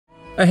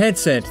a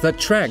headset that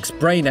tracks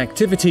brain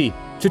activity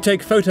to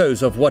take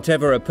photos of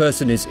whatever a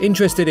person is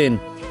interested in,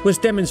 was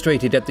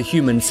demonstrated at the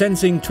Human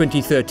Sensing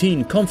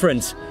 2013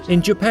 conference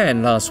in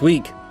Japan last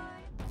week.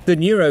 The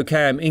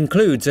Neurocam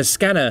includes a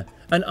scanner,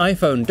 an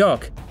iPhone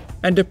dock,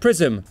 and a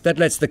prism that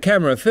lets the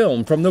camera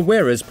film from the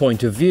wearer's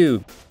point of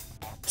view.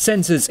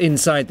 Sensors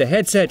inside the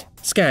headset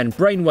scan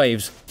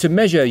brainwaves to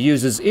measure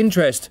users'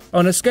 interest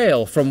on a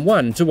scale from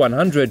 1 to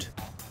 100.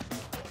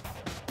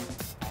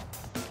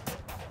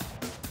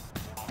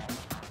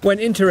 When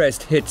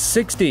interest hits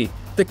 60,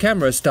 the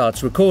camera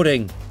starts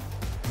recording.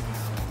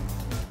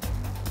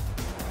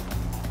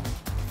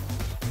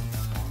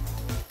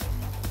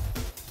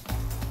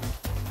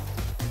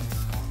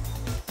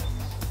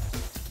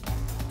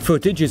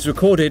 Footage is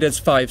recorded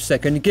as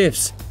 5-second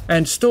GIFs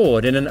and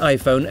stored in an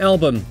iPhone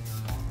album.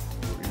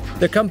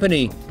 The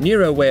company,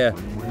 Neurowear,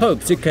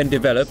 hopes it can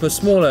develop a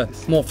smaller,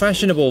 more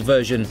fashionable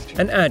version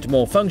and add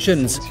more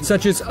functions,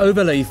 such as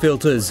overlay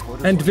filters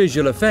and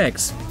visual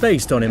effects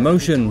based on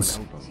emotions.